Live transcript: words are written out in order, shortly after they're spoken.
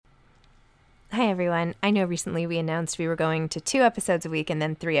Hi, everyone. I know recently we announced we were going to 2 episodes a week and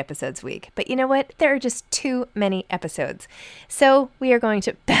then 3 episodes a week. But you know what? There are just too many episodes. So we are going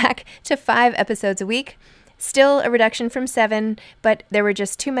back to 5 episodes a week. Still a reduction from 7, but there were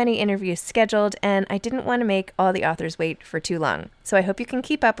just too many interviews scheduled, and I didn't want to make all the authors wait for too long. So I hope you can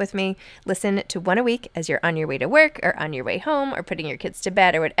keep up with me. Listen to 1 a week as you're on your way to work or on your way home or putting your kids to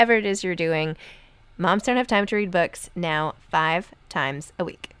bed or whatever it is you're doing. Moms Don't Have Time to Read Books, now 5 times a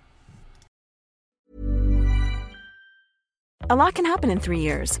week. A lot can happen in 3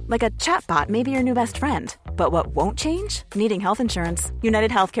 years, like a chatbot may be your new best friend. But what won't change? Needing health insurance. United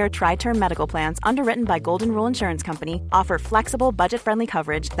Healthcare Tri-Term Medical Plans, underwritten by Golden Rule Insurance Company, offer flexible, budget-friendly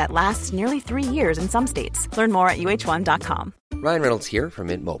coverage that lasts nearly 3 years in some states. Learn more at UH1.com. Ryan Reynolds here from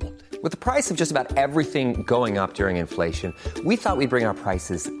Mint Mobile. With the price of just about everything going up during inflation, we thought we'd bring our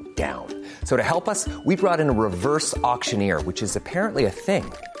prices down. So to help us, we brought in a reverse auctioneer, which is apparently a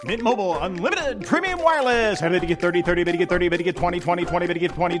thing. Mint Mobile Unlimited Premium Wireless. How to get 30, 30, bit to get 30, bit to get 20, 20, 20, bit to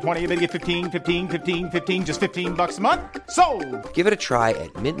get 20, 20, bit to get 15, 15, 15, 15, just $15 a month? Sold! Give it a try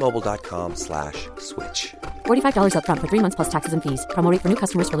at mintmobile.com/switch. $45 up front for 3 months plus taxes and fees. Promo rate for new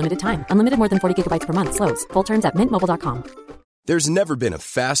customers for limited time. Unlimited more than 40 gigabytes per month. Slows full terms at mintmobile.com. There's never been a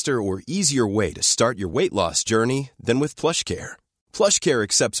faster or easier way to start your weight loss journey than with PlushCare. PlushCare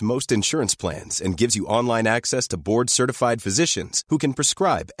accepts most insurance plans and gives you online access to board-certified physicians who can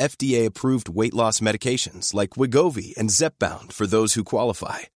prescribe FDA-approved weight loss medications like Wegovy and Zepbound for those who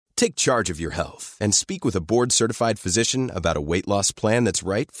qualify. Take charge of your health and speak with a board-certified physician about a weight loss plan that's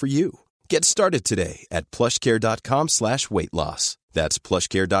right for you. Get started today at plushcare.com/weight loss. That's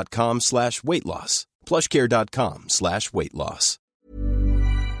plushcare.com/weight loss. plushcare.com/weight loss.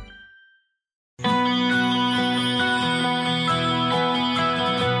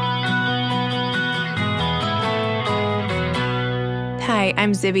 Hi,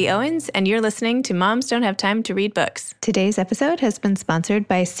 I'm Zibby Owens, and you're listening to Moms Don't Have Time to Read Books. Today's episode has been sponsored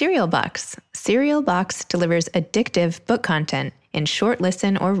by Serial Box. Serial Box delivers addictive book content in short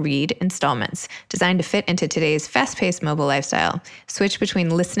listen or read installments designed to fit into today's fast-paced mobile lifestyle. Switch between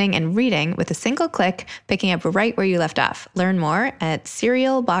listening and reading with a single click, picking up right where you left off. Learn more at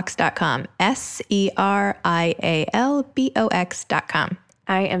serialbox.com, SERIALBOX.com.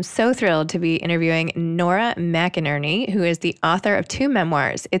 I am so thrilled to be interviewing Nora McInerney, who is the author of 2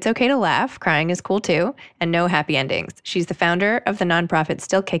 memoirs, It's Okay to Laugh, Crying is Cool Too, and No Happy Endings. She's the founder of the nonprofit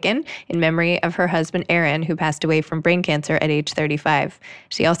Still Kickin' in memory of her husband, Aaron, who passed away from brain cancer at age 35.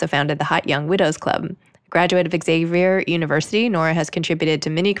 She also founded the Hot Young Widows Club. Graduate of Xavier University, Nora has contributed to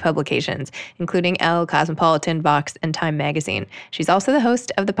many publications, including Elle, Cosmopolitan, Vox, and Time Magazine. She's also the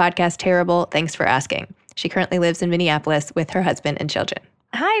host of the podcast Terrible, Thanks for Asking. She currently lives in Minneapolis with her husband and children.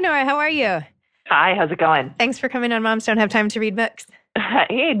 Hi, Nora. How are you? Hi, how's it going? Thanks for coming on Moms Don't Have Time to Read Books.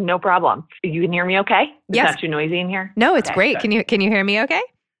 Hey, no problem. You can hear me okay? Yes. It's not too noisy in here? No, it's Okay, great. good. Can you hear me okay?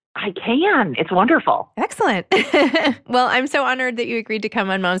 I can. It's wonderful. Excellent. Well, I'm so honored that you agreed to come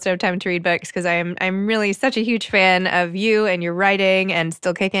on Moms Don't Have Time to Read Books because I'm really such a huge fan of you and your writing and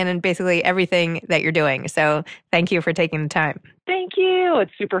Still Kickin' and basically everything that you're doing. So thank you for taking the time. Thank you.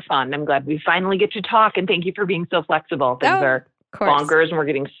 It's super fun. I'm glad we finally get to talk, and thank you for being so flexible. Things are bonkers, and we're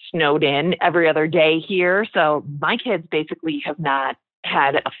getting snowed in every other day here. So my kids basically have not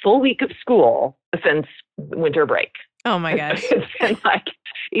had a full week of school since winter break. Oh my gosh. It's been like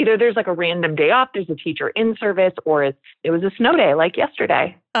either there's like a random day off, there's a teacher in service, or it was a snow day like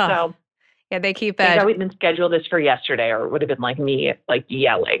yesterday. Oh. So yeah, they keep I thought we'd been scheduled this for yesterday, or it would have been like me like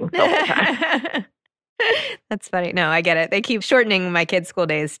yelling the whole time. That's funny. No, I get it. They keep shortening my kids' school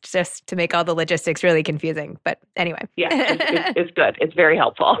days just to make all the logistics really confusing. But anyway. Yeah, it's good. It's very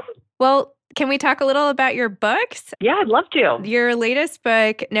helpful. Well, can we talk a little about your books? Yeah, I'd love to. Your latest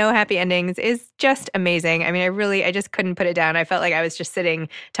book, No Happy Endings, is just amazing. I mean, I just couldn't put it down. I felt like I was just sitting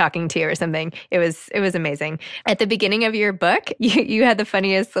talking to you or something. It was amazing. At the beginning of your book, you had the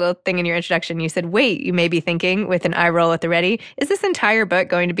funniest little thing in your introduction. You said, wait, you may be thinking with an eye roll at the ready, is this entire book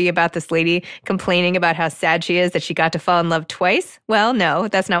going to be about this lady complaining about how sad she is that she got to fall in love twice? Well, no,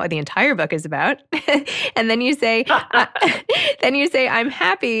 that's not what the entire book is about. And then you say, I'm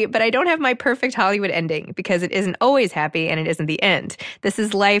happy, but I don't have my perfect Hollywood ending because it isn't always happy and it isn't the end. This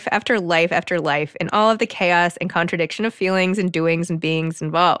is life after life after life in all of the chaos and contradiction of feelings and doings and beings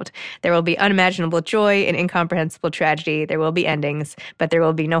involved. There will be unimaginable joy and incomprehensible tragedy. There will be endings, but there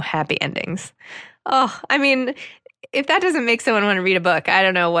will be no happy endings. Oh, I mean, if that doesn't make someone want to read a book, I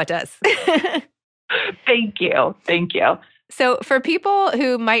don't know what does. Thank you. Thank you. So for people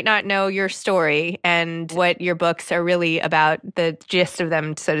who might not know your story and what your books are really about, the gist of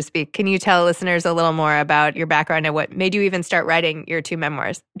them, so to speak, can you tell listeners a little more about your background and what made you even start writing your 2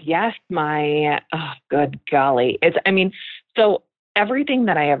 memoirs? Yes, good golly. So everything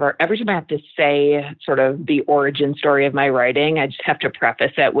that every time I have to say sort of the origin story of my writing, I just have to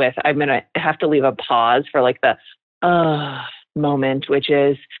preface it with, I'm going to have to leave a pause for like the moment, which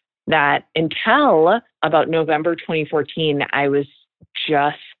is that until about November 2014, I was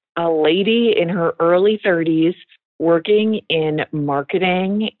just a lady in her early 30s working in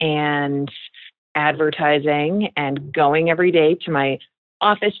marketing and advertising and going every day to my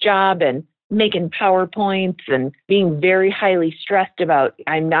office job and making PowerPoints and being very highly stressed about,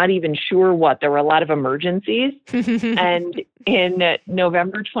 I'm not even sure what. There were a lot of emergencies. And in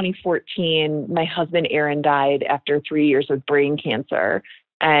November 2014, my husband, Aaron, died after 3 years of brain cancer.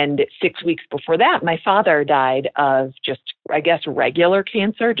 And 6 weeks before that, my father died of just, I guess, regular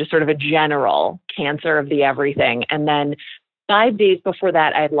cancer, just sort of a general cancer of the everything. And then 5 days before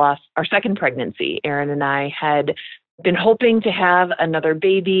that, I had lost our second pregnancy. Aaron and I had been hoping to have another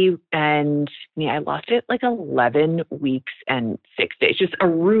baby, and I lost it like 11 weeks and 6 days. Just a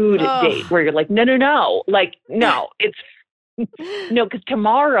rude date where you're like, no, like, no, it's no, because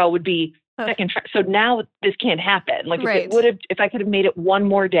tomorrow would be second. So now this can't happen. Like right. If I could have made it one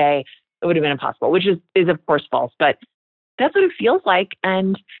more day, it would have been impossible, which is of course false, but that's what it feels like.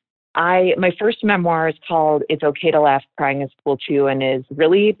 And my first memoir is called It's Okay to Laugh, Crying is Cool Too, and is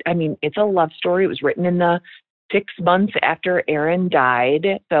really, it's a love story. It was written in the 6 months after Aaron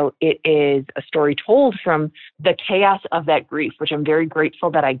died. So it is a story told from the chaos of that grief, which I'm very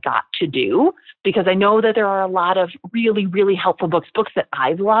grateful that I got to do, because I know that there are a lot of really, really helpful books that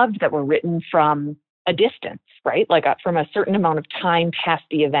I've loved that were written from a distance, right? Like from a certain amount of time past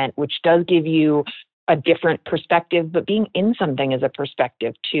the event, which does give you a different perspective, but being in something is a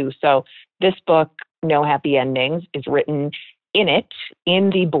perspective too. So this book, No Happy Endings, is written in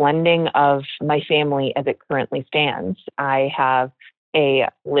the blending of my family as it currently stands. I have a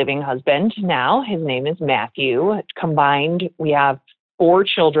living husband now. His name is Matthew. Combined, we have 4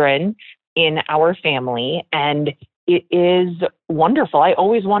 children in our family, and it is wonderful. I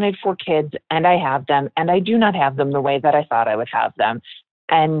always wanted 4 kids, and I have them, and I do not have them the way that I thought I would have them.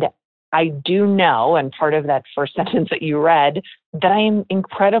 And I do know, and part of that first sentence that you read, that I am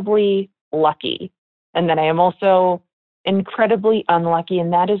incredibly lucky, and that I am also incredibly unlucky.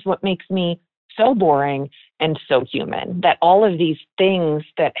 And that is what makes me so boring and so human, that all of these things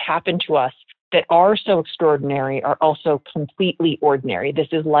that happen to us that are so extraordinary are also completely ordinary. This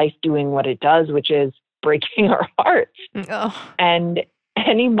is life doing what it does, which is breaking our hearts. Oh. And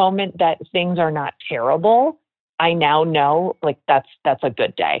any moment that things are not terrible, I now know like that's a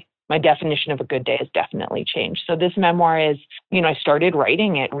good day. My definition of a good day has definitely changed. So this memoir is, I started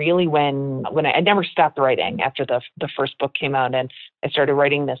writing it really when I never stopped writing after the first book came out, and I started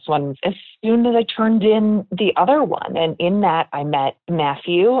writing this one as soon as I turned in the other one. And in that, I met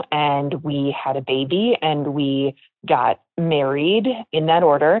Matthew, and we had a baby, and we got married in that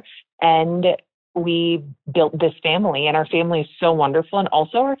order, and we built this family. And our family is so wonderful. And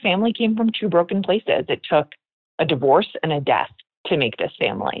also our family came from 2 broken places. It took a divorce and a death to make this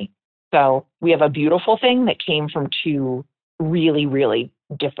family. So we have a beautiful thing that came from 2 really, really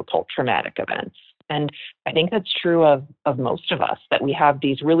difficult, traumatic events. And I think that's true of most of us, that we have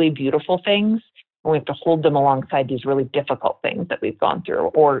these really beautiful things, and we have to hold them alongside these really difficult things that we've gone through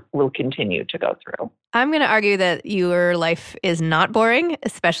or will continue to go through. I'm going to argue that your life is not boring,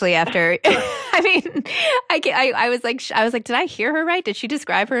 especially after. I was like, did I hear her right? Did she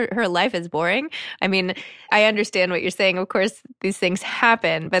describe her life as boring? I understand what you're saying. Of course, these things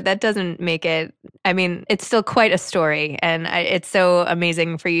happen, but that doesn't make it. It's still quite a story, and it's so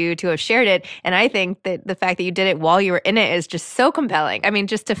amazing for you to have shared it. And I think that the fact that you did it while you were in it is just so compelling.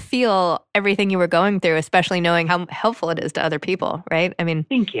 Just to feel everything you were going through, especially knowing how helpful it is to other people, right?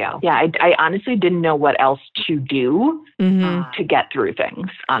 Thank you. Yeah, I honestly didn't know what else to do to get through things,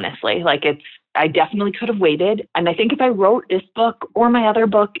 honestly. I definitely could have waited. And I think if I wrote this book or my other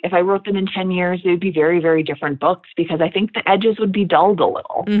book, if I wrote them in 10 years, they would be very, very different books, because I think the edges would be dulled a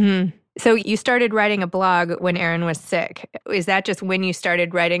little. Mm-hmm. So you started writing a blog when Aaron was sick. Is that just when you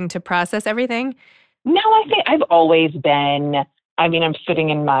started writing to process everything? No, I think I've always been... I'm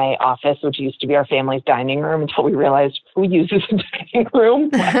sitting in my office, which used to be our family's dining room, until we realized who uses the dining room.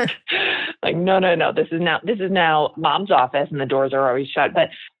 No. This is now Mom's office, and the doors are always shut. But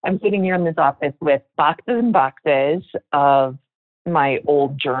I'm sitting here in this office with boxes and boxes of my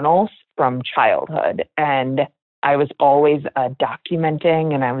old journals from childhood. And I was always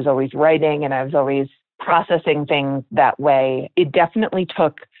documenting, and I was always writing, and I was always processing things that way. It definitely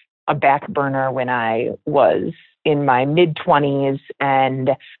took a back burner when I was in my mid-20s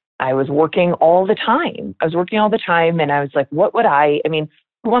and I was working all the time. And I was like, who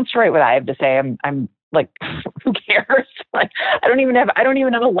wants to write what I have to say? I'm like, who cares? Like, I don't even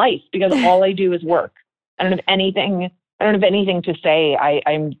have a life because all I do is work. I don't have anything to say.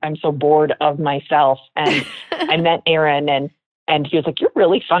 I'm so bored of myself. And I met Aaron and he was like, you're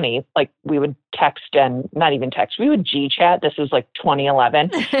really funny. Like we would text and not even text. We would G-chat. This was like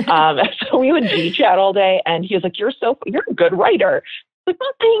 2011. So we would G-chat all day. And he was like, you're a good writer. I was like,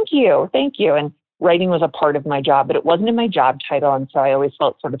 well, thank you. And writing was a part of my job, but it wasn't in my job title. And so I always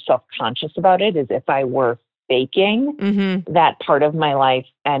felt sort of self-conscious about it, as if I were faking that part of my life.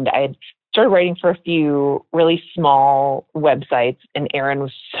 And I had started writing for a few really small websites, and Aaron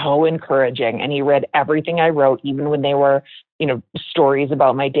was so encouraging. And he read everything I wrote, even when they were, stories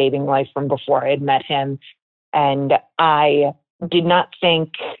about my dating life from before I had met him. And I did not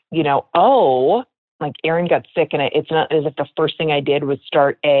think, like Aaron got sick, and it's not as if the first thing I did was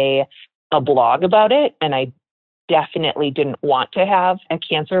start a blog about it. And I definitely didn't want to have a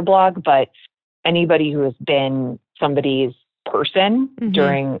cancer blog, but anybody who has been somebody's person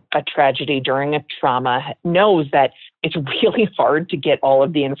during a tragedy, during a trauma, knows that it's really hard to get all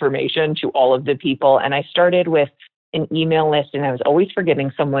of the information to all of the people. And I started with an email list, and I was always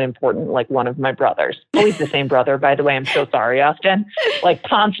forgetting someone important, like one of my brothers. Always the same brother, by the way. I'm so sorry, Austin. Like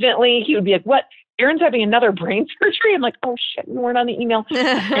constantly, he would be like, what? Aaron's having another brain surgery. I'm like, oh shit, you weren't on the email.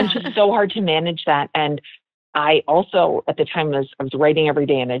 And it's just so hard to manage that. And I also, at the time, I was writing every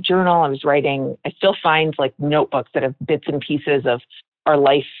day in a journal. I still find like notebooks that have bits and pieces of our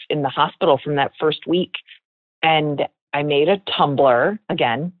life in the hospital from that first week. And I made a Tumblr,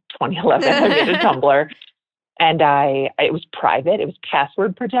 again, 2011, I made a Tumblr. And it was private. It was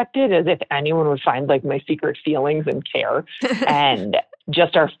password protected, as if anyone would find like my secret feelings and care. And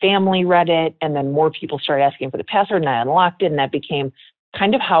just our family read it. And then more people started asking for the password, and I unlocked it. And that became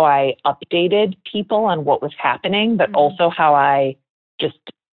kind of how I updated people on what was happening, but also how I just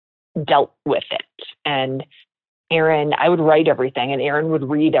dealt with it. And Aaron, I would write everything, and Aaron would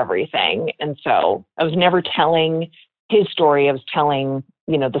read everything. And so I was never telling his story. I was telling,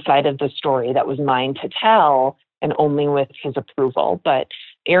 the side of the story that was mine to tell, and only with his approval. But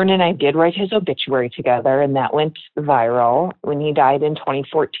Aaron and I did write his obituary together, and that went viral when he died in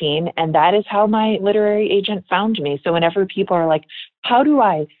 2014. And that is how my literary agent found me. So whenever people are like, how do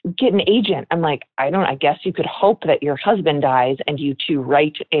I get an agent? I'm like, I guess you could hope that your husband dies and you two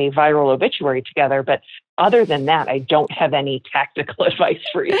write a viral obituary together. But other than that, I don't have any tactical advice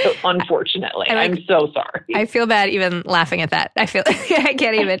for you, unfortunately. I'm so sorry. I feel bad even laughing at that. I feel I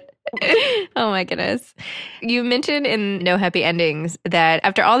can't even. Oh my goodness. You mentioned in No Happy Endings that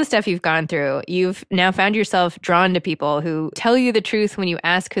after all the stuff you've gone through, you've now found yourself drawn to people who tell you the truth when you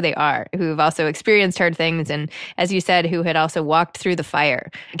ask who they are, who've also experienced hard things, and as you said, who had also walked through the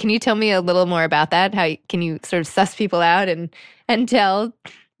fire. Can you tell me a little more about that? How can you sort of suss people out and tell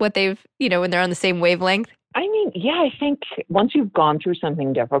what they've, when they're on the same wavelength? I mean, yeah, I think once you've gone through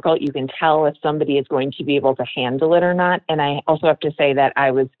something difficult, you can tell if somebody is going to be able to handle it or not. And I also have to say that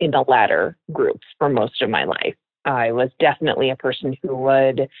I was in the latter group for most of my life. I was definitely a person who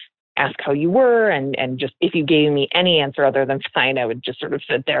would ask how you were, and just if you gave me any answer other than fine, I would just sort of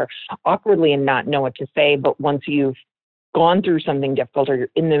sit there awkwardly and not know what to say. But once you've gone through something difficult, or you're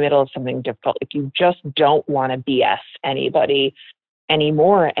in the middle of something difficult, like you just don't want to BS anybody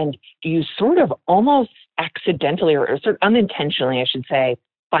anymore. And you sort of almost accidentally or sort of unintentionally, I should say,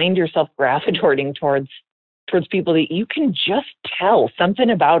 find yourself gravitating towards people that you can just tell something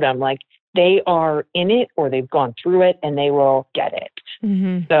about them. Like they are in it, or they've gone through it, and they will get it.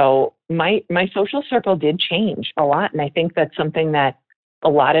 So my social circle did change a lot. And I think that's something that a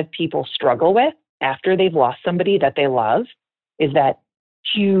lot of people struggle with after they've lost somebody that they love, is that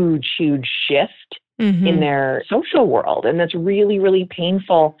huge shift in their social world. And that's really, really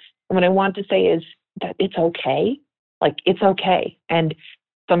painful. And what I want to say is that it's okay. Like, it's okay. And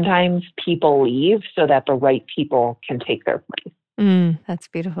sometimes people leave so that the right people can take their place. That's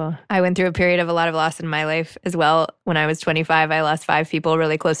beautiful. I went through a period of a lot of loss in my life as well. When I was 25, I lost 5 people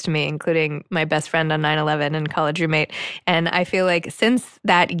really close to me, including my best friend on 9/11 and college roommate. And I feel like since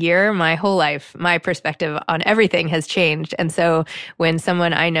that year, my whole life, my perspective on everything has changed. And so when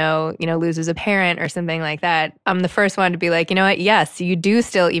someone I know, loses a parent or something like that, I'm the first one to be like, you know what? Yes, you do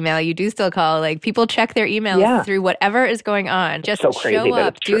still email, you do still call. Like, people check their emails through whatever is going on. Just so crazy, show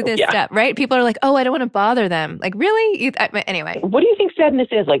up, do this stuff, right? People are like, oh, I don't want to bother them. Like, really? Anyway. what do you think sadness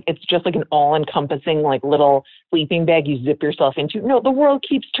is? Like, it's just like an all-encompassing, like, little sleeping bag you zip yourself into. No, the world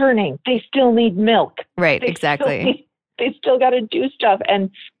keeps turning. They still need milk. Right, exactly. They still got to do stuff.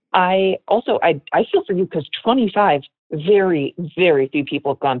 And I feel for you, because 25, very, very few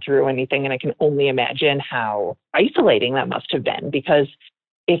people have gone through anything. And I can only imagine how isolating that must have been, because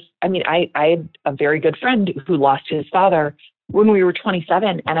I had a very good friend who lost his father when we were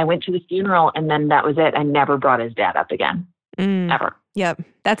 27, and I went to the funeral, and then that was it. I never brought his dad up again, ever. Yep.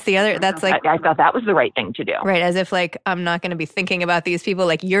 That's the other, that's like, I thought that was the right thing to do. Right. As if like, I'm not going to be thinking about these people.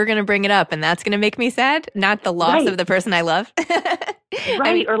 Like, you're going to bring it up and that's going to make me sad, not the loss of the person I love.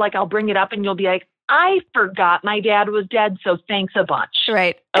 Right. Or like, I'll bring it up and you'll be like, I forgot my dad was dead, so thanks a bunch.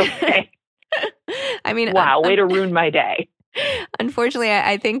 Right. Okay. I mean, wow, way to ruin my day. Unfortunately,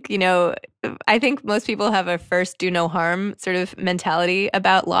 I think, I think most people have a first do no harm sort of mentality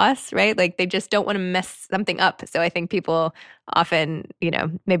about loss, right? Like, they just don't want to mess something up. So I think people often,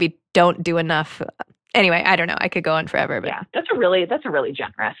 maybe don't do enough. Anyway, I don't know. I could go on forever. But yeah, that's a really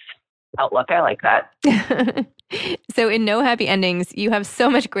generous outlook. I like that. So in No Happy Endings, you have so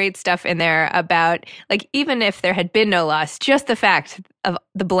much great stuff in there about, like, even if there had been no loss, just the fact of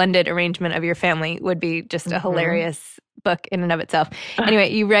the blended arrangement of your family would be just a hilarious book in and of itself.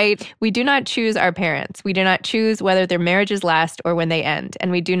 Anyway, you write, we do not choose our parents. We do not choose whether their marriages last or when they end. And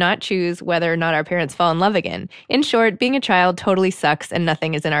we do not choose whether or not our parents fall in love again. In short, being a child totally sucks and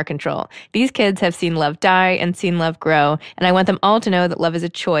nothing is in our control. These kids have seen love die and seen love grow. And I want them all to know that love is a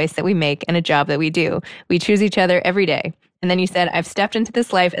choice that we make and a job that we do. We choose each other every day. And then you said, I've stepped into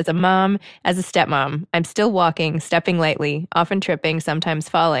this life as a mom, as a stepmom. I'm still walking, stepping lightly, often tripping, sometimes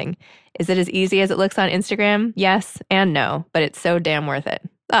falling. Is it as easy as it looks on Instagram? Yes and no, but it's so damn worth it.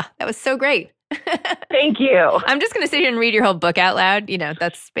 Ah, that was so great. Thank you. I'm just going to sit here and read your whole book out loud.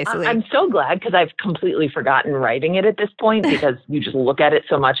 That's basically... I'm so glad, because I've completely forgotten writing it at this point, because you just look at it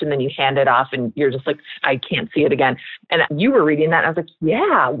so much and then you hand it off and you're just like, I can't see it again. And you were reading that and I was like,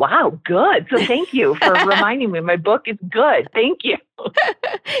 yeah, wow, good. So thank you for reminding me my book is good. Thank you.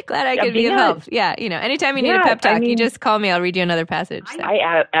 Glad I could be of help. Yeah, anytime you need a pep talk, you just call me. I'll read you another passage. So.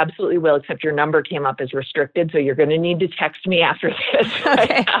 I absolutely will, except your number came up as restricted, so you're going to need to text me after this.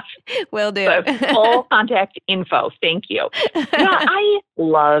 Okay, will do. Full contact info. Thank you. I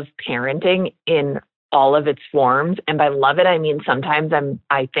love parenting in all of its forms, and by love it, I mean sometimes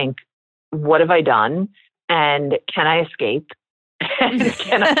I think, what have I done, and can I escape? And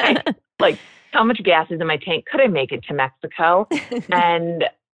can I how much gas is in my tank? Could I make it to Mexico? And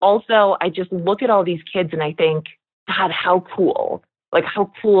also, I just look at all these kids and I think, God, how cool. Like,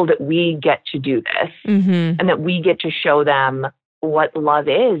 how cool that we get to do this and that we get to show them what love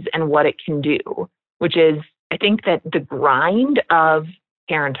is and what it can do, which is, I think that the grind of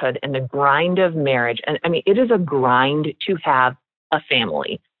parenthood and the grind of marriage, and I mean, it is a grind to have a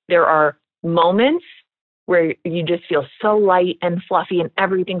family. There are moments where you just feel so light and fluffy and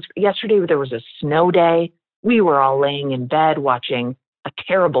everything's... Yesterday, there was a snow day. We were all laying in bed watching a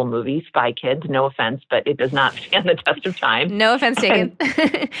terrible movie, Spy Kids. No offense, but it does not stand the test of time. No offense taken.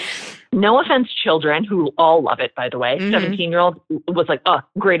 No offense, children, who all love it, by the way. 17-year-old was like, oh,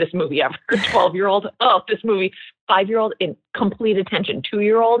 greatest movie ever. 12-year-old, oh, this movie. 5-year-old, in complete attention.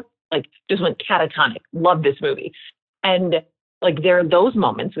 2-year-old, just went catatonic. Love this movie. And there are those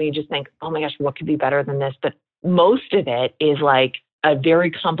moments when you just think, oh my gosh, what could be better than this? But most of it is like a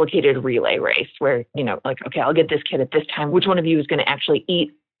very complicated relay race where, okay, I'll get this kid at this time. Which one of you is going to actually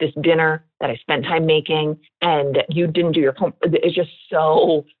eat this dinner that I spent time making? And you didn't do your homework. It's just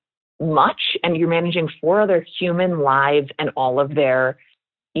so much. And you're managing 4 other human lives and all of their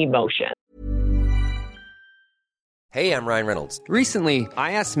emotions. Hey, I'm Ryan Reynolds. Recently,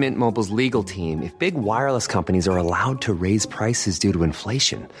 I asked Mint Mobile's legal team if big wireless companies are allowed to raise prices due to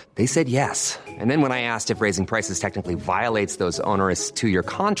inflation. They said yes. And then when I asked if raising prices technically violates those onerous 2-year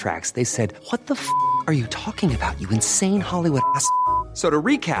contracts, they said, what the f*** are you talking about, you insane Hollywood ass f- So to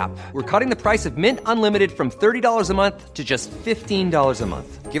recap, we're cutting the price of Mint Unlimited from $30 a month to just $15 a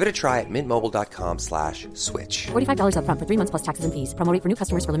month. Give it a try at mintmobile.com/switch. $45 up front for 3 months plus taxes and fees. Promo rate for new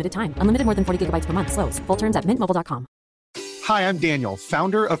customers for limited time. Unlimited more than 40 gigabytes per month. Slows full terms at mintmobile.com. Hi, I'm Daniel,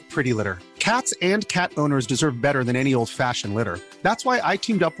 founder of Pretty Litter. Cats and cat owners deserve better than any old-fashioned litter. That's why I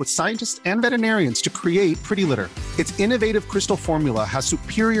teamed up with scientists and veterinarians to create Pretty Litter. Its innovative crystal formula has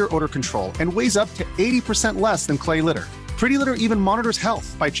superior odor control and weighs up to 80% less than clay litter. Pretty Litter even monitors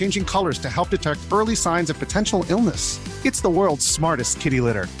health by changing colors to help detect early signs of potential illness. It's the world's smartest kitty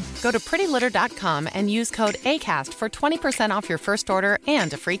litter. Go to prettylitter.com and use code ACAST for 20% off your first order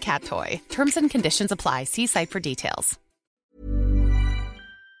and a free cat toy. Terms and conditions apply. See site for details.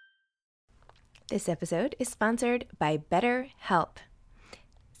 This episode is sponsored by BetterHelp.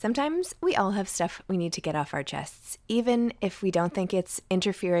 Sometimes we all have stuff we need to get off our chests. Even if we don't think it's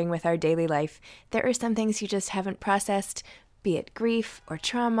interfering with our daily life, there are some things you just haven't processed, be it grief or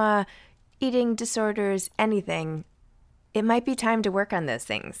trauma, eating disorders, anything. It might be time to work on those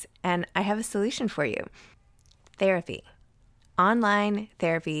things, and I have a solution for you. Therapy. Online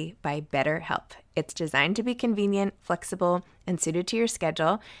therapy by BetterHelp. It's designed to be convenient, flexible, and suited to your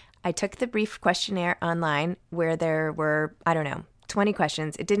schedule. I took the brief questionnaire online where there were, 20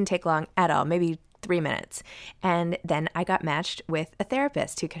 questions. It didn't take long at all, maybe 3 minutes. And then I got matched with a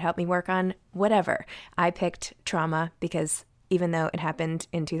therapist who could help me work on whatever. I picked trauma because even though it happened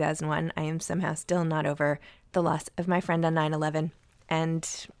in 2001, I am somehow still not over the loss of my friend on 9/11. And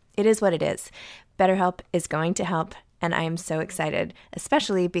it is what it is. BetterHelp is going to help. And I am so excited,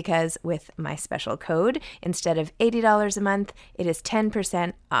 especially because with my special code, instead of $80 a month, it is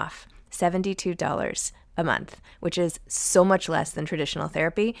 10% off, $72 a month, which is so much less than traditional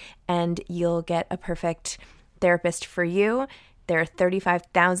therapy. And you'll get a perfect therapist for you. There are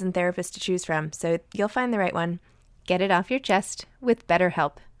 35,000 therapists to choose from, so you'll find the right one. Get it off your chest with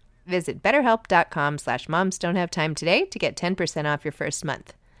BetterHelp. Visit BetterHelp.com/momsdon'thavetime today to get 10% off your first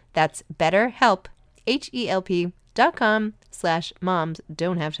month. That's BetterHelp,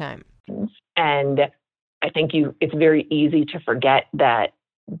 HELP.com/momsdon'thavetime. And I think it's very easy to forget that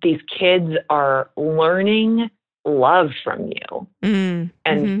these kids are learning love from you.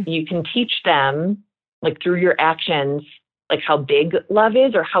 And you can teach them, like through your actions, like how big love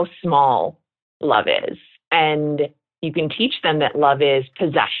is or how small love is. And you can teach them that love is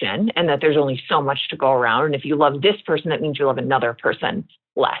possession and that there's only so much to go around. And if you love this person, that means you love another person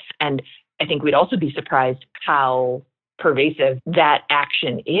less. And I think we'd also be surprised how pervasive that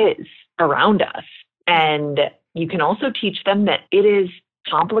action is around us. And you can also teach them that it is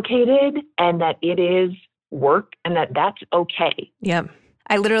complicated and that it is work and that that's okay. Yep.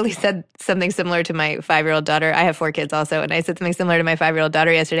 I literally said something similar to my 5-year-old daughter. I have 4 kids also. And I said something similar to my 5-year-old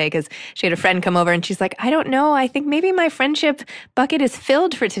daughter yesterday because she had a friend come over and she's like, I don't know. I think maybe my friendship bucket is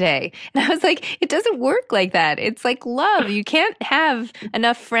filled for today. And I was like, it doesn't work like that. It's like love. You can't have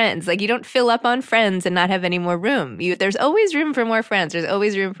enough friends. Like you don't fill up on friends and not have any more room. There's always room for more friends. There's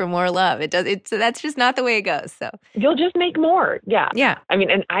always room for more love. That's just not the way it goes. So you'll just make more. Yeah. Yeah. I mean,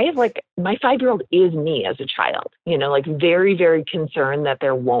 and I have my 5-year-old is me as a child, very, very concerned that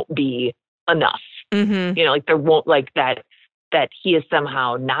there won't be enough, there won't that he is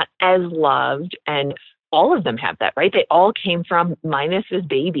somehow not as loved. And all of them have that, right? They all came from, minus his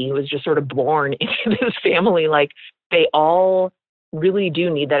baby who was just sort of born into this family. Like they all really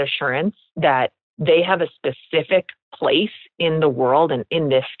do need that assurance that they have a specific place in the world and in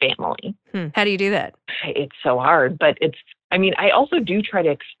this family. How do you do that? It's so hard, but I also do try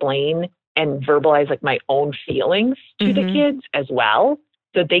to explain and verbalize my own feelings to the kids as well,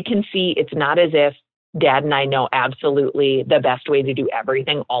 so they can see it's not as if Dad and I know absolutely the best way to do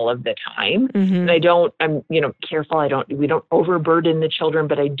everything all of the time. And I'm careful. We don't overburden the children,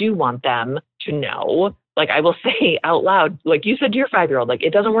 but I do want them to know, I will say out loud, like you said to your 5-year-old,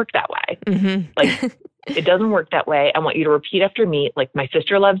 it doesn't work that way. It doesn't work that way. I want you to repeat after me. My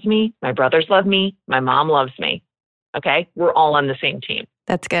sister loves me. My brothers love me. My mom loves me. Okay. We're all on the same team.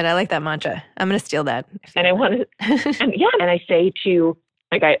 That's good. I like that mantra. I'm going to steal that. And I want to, and I say to,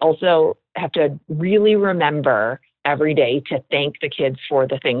 I also have to really remember every day to thank the kids for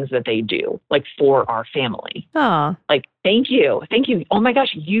the things that they do, for our family. Oh, thank you. Thank you. Oh my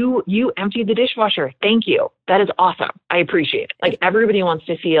gosh, you emptied the dishwasher. Thank you. That is awesome. I appreciate it. Everybody wants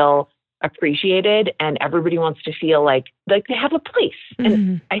to feel appreciated and everybody wants to feel like they have a place.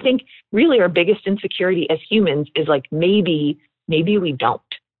 And I think really our biggest insecurity as humans is maybe we don't.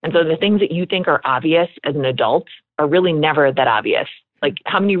 And so the things that you think are obvious as an adult are really never that obvious.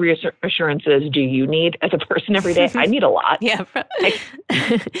 How many reassurances do you need as a person every day? I need a lot. Yeah,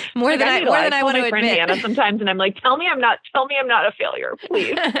 more than I want to admit. Hannah sometimes, and I'm like, tell me I'm not a failure,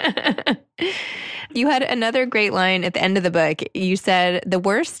 please. You had another great line at the end of the book. You said, the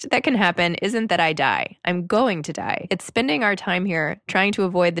worst that can happen isn't that I die. I'm going to die. It's spending our time here trying to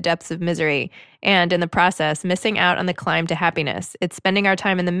avoid the depths of misery and in the process, missing out on the climb to happiness. It's spending our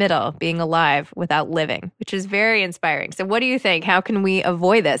time in the middle, being alive without living, which is very inspiring. So what do you think? How can we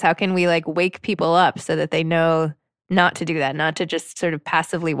avoid this? How can we wake people up so that they know not to do that, not to just sort of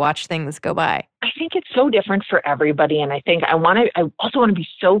passively watch things go by? I think it's so different for everybody. And I think I also want to be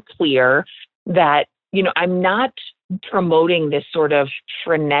so clear that, I'm not promoting this sort of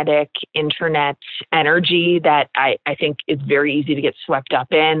frenetic internet energy that I think is very easy to get swept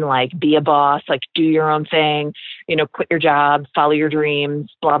up in, like be a boss, like do your own thing, quit your job, follow your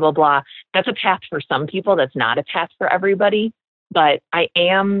dreams, blah, blah, blah. That's a path for some people. That's not a path for everybody. But I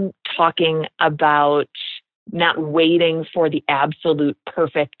am talking about not waiting for the absolute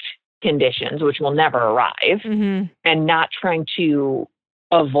perfect conditions, which will never arrive, and not trying to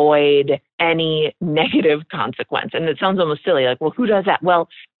avoid any negative consequence. And it sounds almost silly, like, well, who does that? Well,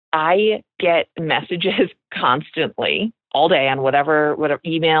 I get messages constantly all day on whatever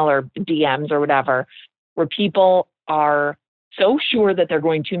email or DMs or whatever, where people are so sure that they're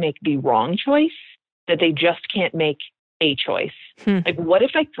going to make the wrong choice that they just can't make a choice. Like, what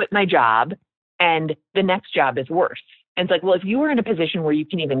if I quit my job and the next job is worse? And it's like, well, if you were in a position where you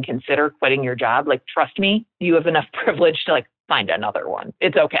can even consider quitting your job, like, trust me, you have enough privilege to find another one.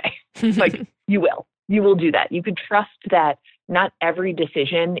 It's okay. You will do that. You can trust that not every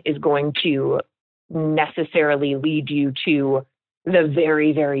decision is going to necessarily lead you to the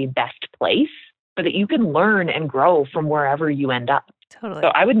very, very best place, but that you can learn and grow from wherever you end up. Totally. So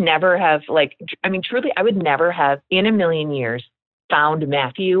I would never have truly, I would never have in a million years found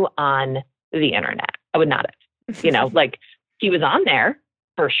Matthew on the internet. I would not have. He was on there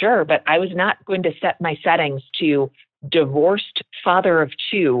for sure, but I was not going to set my settings to divorced father of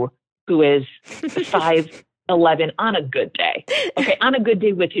two who is 5'11" on a good day. Okay, on a good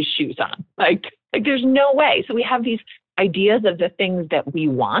day with his shoes on. Like there's no way. So we have these ideas of the things that we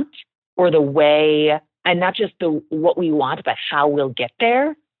want, or the way, and not just what we want, but how we'll get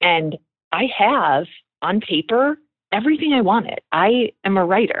there. And I have on paper everything I wanted. I am a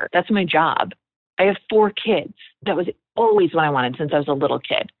writer. That's my job. I have 4 kids. That was always what I wanted since I was a little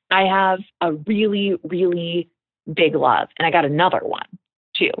kid. I have a really, really big love, and I got another one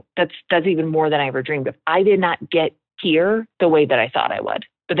too. That's even more than I ever dreamed of. I did not get here the way that I thought I would,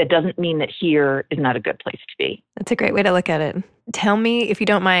 but that doesn't mean that here is not a good place to be. That's a great way to look at it. Tell me, if you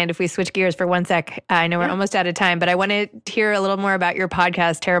don't mind, if we switch gears for one sec. I know we're almost out of time, but I want to hear a little more about your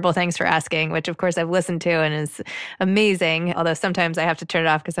podcast, Terrible Thanks for Asking, which of course I've listened to and is amazing. Although sometimes I have to turn it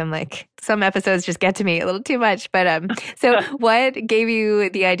off because I'm like, some episodes just get to me a little too much. But so what gave you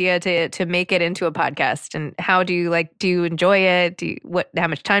the idea to make it into a podcast, and how do you enjoy it? How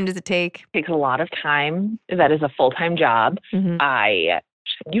much time does it take? It takes a lot of time. That is a full-time job. You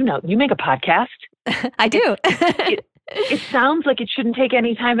make a podcast. I do. It sounds like it shouldn't take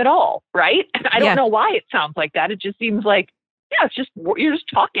any time at all, right? I don't know why it sounds like that. It just seems like, you're just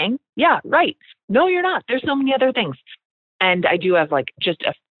talking. Yeah, right. No, you're not. There's so many other things. And I do have just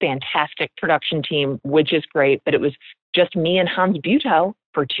a fantastic production team, which is great. But it was just me and Hans Buetow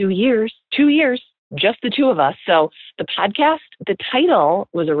for 2 years. 2 years, just the two of us. So the podcast, the title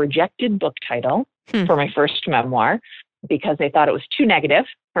was a rejected book title for my first memoir, because they thought it was too negative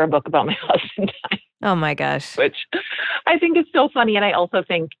for a book about my husband dying. Oh my gosh. Which I think is so funny. And I also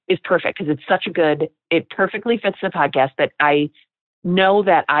think is perfect, because it perfectly fits the podcast. That I know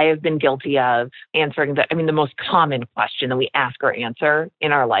that I have been guilty of answering the most common question that we ask or answer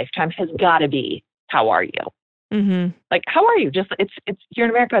in our lifetime has got to be, how are you? Mm-hmm. Like, how are you? Just, it's here in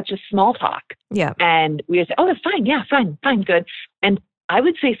America, it's just small talk. Yeah. And we say, oh, that's fine. Yeah, fine, good. And I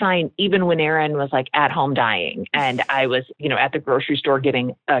would say fine, even when Aaron was at home dying, and I was, at the grocery store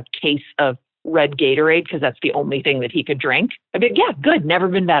getting a case of red Gatorade because that's the only thing that he could drink. I'd be like, yeah, good, never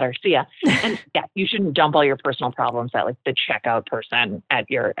been better. See ya. And yeah, you shouldn't dump all your personal problems at the checkout person at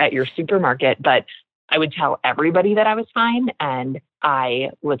your supermarket. But I would tell everybody that I was fine, and I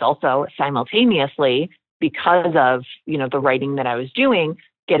was also simultaneously, because of the writing that I was doing,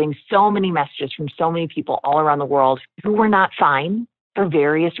 getting so many messages from so many people all around the world who were not fine for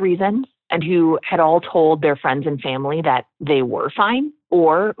various reasons, and who had all told their friends and family that they were fine,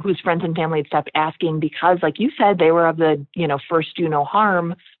 or whose friends and family had stopped asking because, like you said, they were of the, first do no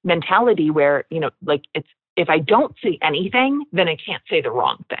harm mentality where, it's, if I don't say anything, then I can't say the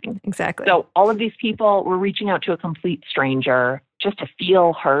wrong thing. Exactly. So all of these people were reaching out to a complete stranger just to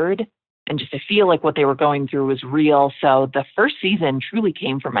feel heard and just to feel like what they were going through was real. So the first season truly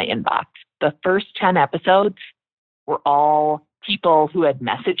came from my inbox. The first 10 episodes were all people who had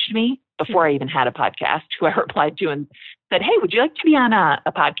messaged me before I even had a podcast, who I replied to and said, hey, would you like to be on a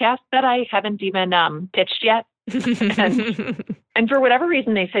podcast that I haven't even pitched yet? and for whatever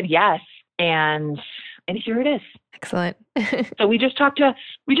reason, they said yes. And here it is. Excellent. So we just talk to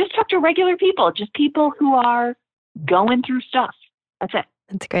regular people, just people who are going through stuff. That's it.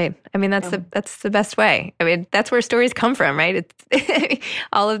 That's great. I mean, that's the best way. I mean, that's where stories come from, right? It's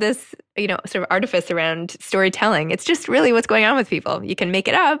all of this, sort of artifice around storytelling. It's just really what's going on with people. You can make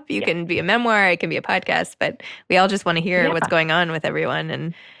it up. You can be a memoir. It can be a podcast. But we all just want to hear what's going on with everyone.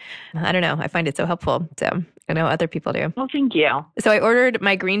 And I don't know. I find it so helpful. So I know other people do. Well, thank you. So I ordered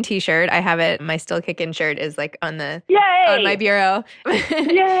my green t-shirt. I have it. My Still Kickin' shirt is like on my bureau.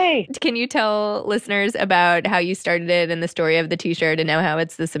 Yay! Can you tell listeners about how you started it and the story of the t-shirt and now how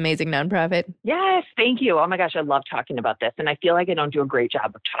it's this amazing nonprofit? Yes, thank you. Oh my gosh, I love talking about this. And I feel like I don't do a great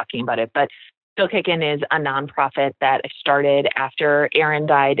job of talking about it. But Still Kickin' is a nonprofit that I started after Aaron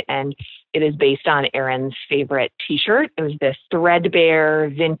died, and it is based on Aaron's favorite t-shirt. It was this threadbare,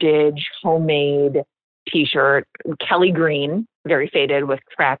 vintage, homemade t-shirt, Kelly green, very faded with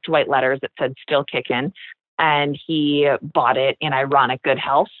cracked white letters that said Still Kickin'. And he bought it in ironic good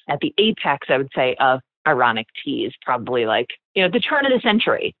health at the apex, I would say, of ironic teas, probably like, the turn of the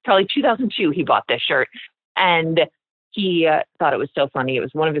century, probably 2002, he bought this shirt. And he thought it was so funny. It was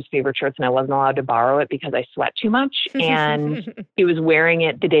one of his favorite shirts, and I wasn't allowed to borrow it because I sweat too much. And he was wearing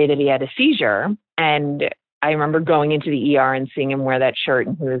it the day that he had a seizure. And I remember going into the ER and seeing him wear that shirt,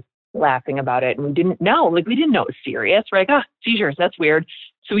 and he was laughing about it. And we didn't know it was serious. We're like, seizures, that's weird.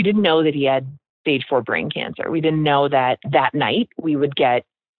 So we didn't know that he had stage 4 brain cancer. We didn't know that night we would get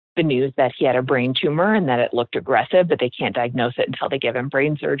the news that he had a brain tumor and that it looked aggressive, but they can't diagnose it until they give him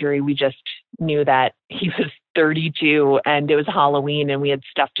brain surgery. We just knew that he was 32 and it was Halloween and we had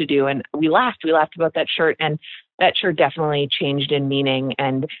stuff to do. And we laughed about that shirt, and that shirt definitely changed in meaning.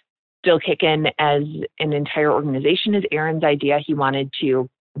 And Still Kickin' as an entire organization is Aaron's idea. He wanted to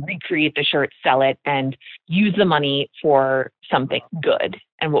recreate the shirt, sell it, and use the money for something good.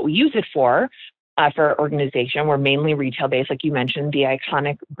 And what we use it for our organization, we're mainly retail-based, like you mentioned, the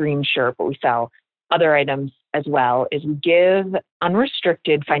iconic green shirt, but we sell other items as well, is we give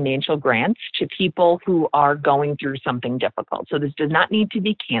unrestricted financial grants to people who are going through something difficult. So this does not need to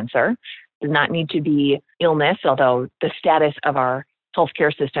be cancer, does not need to be illness, although the status of our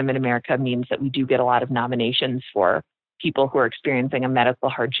healthcare system in America means that we do get a lot of nominations for people who are experiencing a medical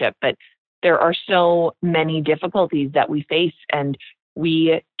hardship. But there are so many difficulties that we face, and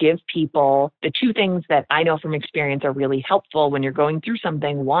we give people the two things that I know from experience are really helpful when you're going through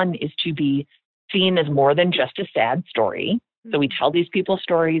something. One is to be seen as more than just a sad story. So we tell these people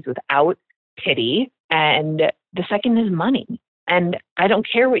stories without pity. And the second is money. And I don't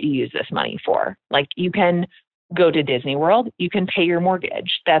care what you use this money for. Like, you can go to Disney World, you can pay your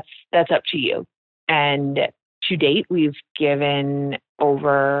mortgage. That's up to you. And to date, we've given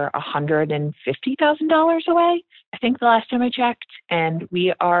over $150,000 away, I think the last time I checked, and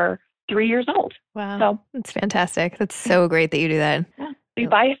we are 3 years old. Wow. So that's fantastic. That's so great that you do that. Yeah. You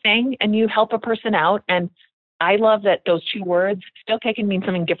buy a thing and you help a person out. And I love that those two words, Still Kickin', mean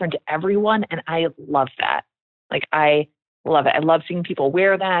something different to everyone. And I love that. Like, I love it. I love seeing people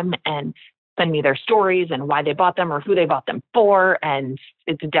wear them and send me their stories and why they bought them or who they bought them for. And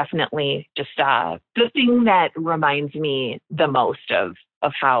it's definitely just the thing that reminds me the most of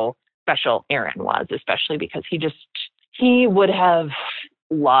how special Aaron was, especially because he would have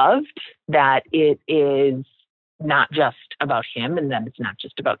loved that it is not just about him and that it's not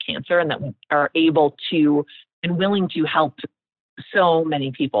just about cancer, and that we are able to and willing to help so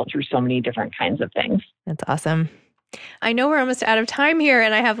many people through so many different kinds of things. That's awesome. I know we're almost out of time here,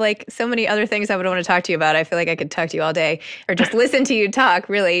 and I have like so many other things I would want to talk to you about. I feel like I could talk to you all day or just listen to you talk,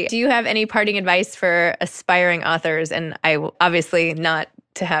 really. Do you have any parting advice for aspiring authors? And I will obviously not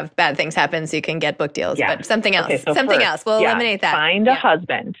to have bad things happen so you can get book deals, but something else. Okay, so something else. We'll eliminate that. Find a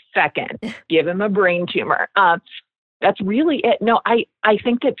husband. Second, give him a brain tumor. That's really it. No, I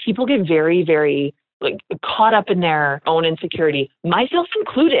think that people get very, very caught up in their own insecurity, myself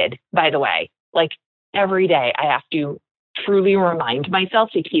included, by the way. Like, every day I have to truly remind myself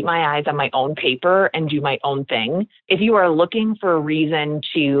to keep my eyes on my own paper and do my own thing. If you are looking for a reason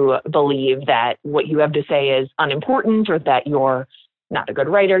to believe that what you have to say is unimportant or that you're not a good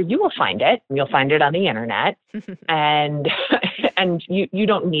writer, you will find it. You'll find it on the internet. and you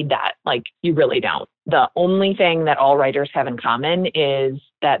don't need that. Like, you really don't. The only thing that all writers have in common is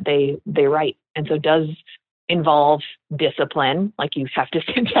that they write. And so it does involve discipline. Like, you have to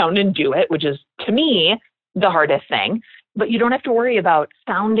sit down and do it, which is, to me, the hardest thing. But you don't have to worry about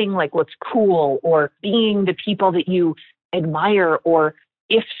sounding like what's cool or being the people that you admire, or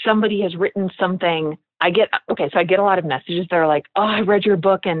if somebody has written something. I get a lot of messages that are like, oh, I read your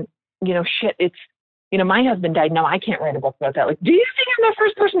book and, it's, my husband died. No, I can't write a book about that. Like, do you think I'm the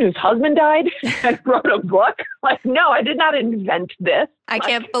first person whose husband died and wrote a book? Like, no, I did not invent this. I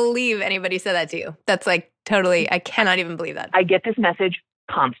can't believe anybody said that to you. That's like totally, I cannot even believe that. I get this message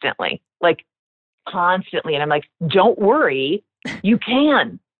constantly. And I'm like, don't worry, you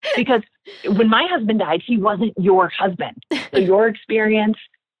can. Because when my husband died, he wasn't your husband. So your experience,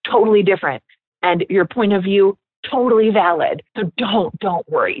 totally different. And your point of view, totally valid. So don't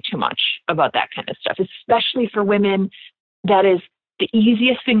worry too much about that kind of stuff, especially for women. That is the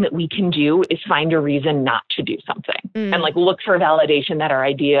easiest thing that we can do is find a reason not to do something and like look for validation that our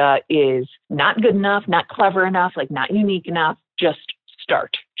idea is not good enough, not clever enough, like not unique enough. Just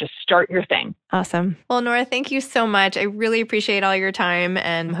start your thing. Awesome. Well, Nora, thank you so much. I really appreciate all your time,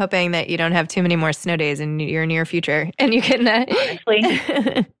 and I'm hoping that you don't have too many more snow days in your near future. And you can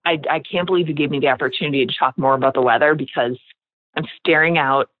honestly, I can't believe you gave me the opportunity to talk more about the weather, because I'm staring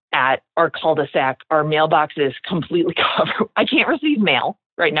out at our cul-de-sac. Our mailbox is completely covered. I can't receive mail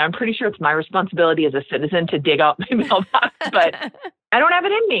right now. I'm pretty sure it's my responsibility as a citizen to dig out my mailbox, but I don't have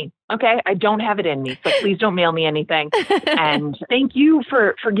it in me. Okay. I don't have it in me. So please don't mail me anything. And thank you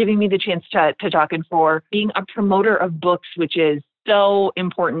for giving me the chance to talk, and for being a promoter of books, which is so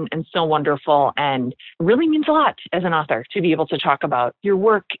important and so wonderful, and really means a lot as an author to be able to talk about your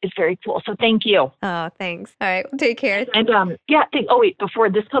work. Is very cool. So thank you. Oh, thanks. All right. Well, take care. And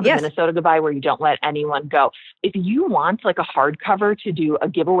before this Club of Minnesota Goodbye, where you don't let anyone go, if you want like a hardcover to do a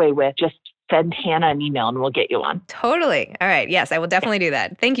giveaway with, just send Hannah an email and we'll get you one. Totally. All right. Yes, I will definitely do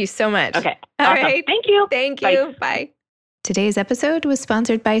that. Thank you so much. Okay. All awesome. right. Thank you. Thank you. Bye. Today's episode was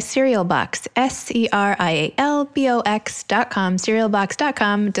sponsored by Cereal Box, SERIALBOX.com,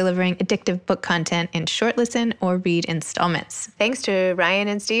 cerealbox.com, delivering addictive book content in short listen or read installments. Thanks to Ryan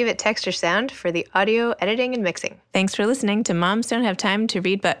and Steve at Texture Sound for the audio editing and mixing. Thanks for listening to Moms Don't Have Time to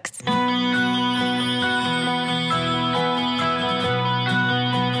Read Books.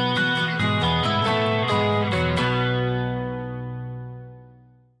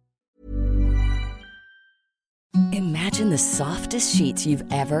 Imagine the softest sheets you've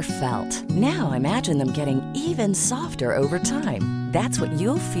ever felt. Now imagine them getting even softer over time. That's what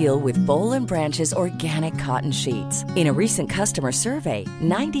you'll feel with Boll & Branch's organic cotton sheets. In a recent customer survey,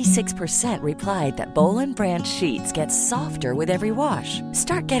 96% replied that Boll & Branch sheets get softer with every wash.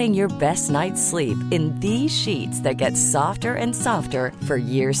 Start getting your best night's sleep in these sheets that get softer and softer for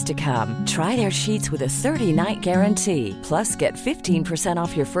years to come. Try their sheets with a 30-night guarantee. Plus, get 15%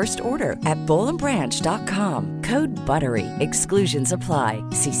 off your first order at bollandbranch.com. Code BUTTERY. Exclusions apply.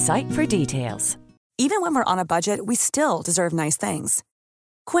 See site for details. Even when we're on a budget, we still deserve nice things.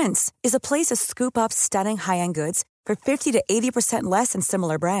 Quince is a place to scoop up stunning high-end goods for 50 to 80% less than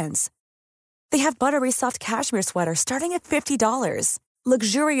similar brands. They have buttery soft cashmere sweaters starting at $50,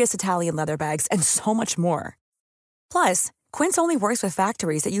 luxurious Italian leather bags, and so much more. Plus, Quince only works with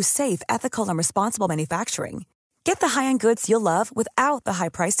factories that use safe, ethical, and responsible manufacturing. Get the high-end goods you'll love without the high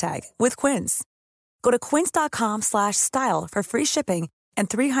price tag with Quince. Go to quince.com/style for free shipping and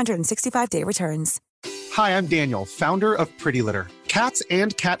 365-day returns. Hi, I'm Daniel, founder of Pretty Litter. Cats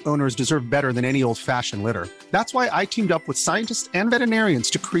and cat owners deserve better than any old-fashioned litter. That's why I teamed up with scientists and veterinarians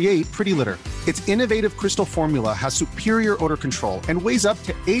to create Pretty Litter. Its innovative crystal formula has superior odor control and weighs up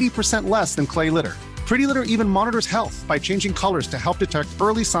to 80% less than clay litter. Pretty Litter even monitors health by changing colors to help detect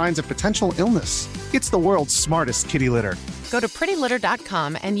early signs of potential illness. It's the world's smartest kitty litter. Go to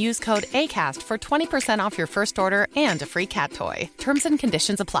prettylitter.com and use code ACAST for 20% off your first order and a free cat toy. Terms and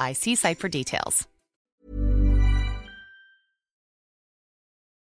conditions apply. See site for details.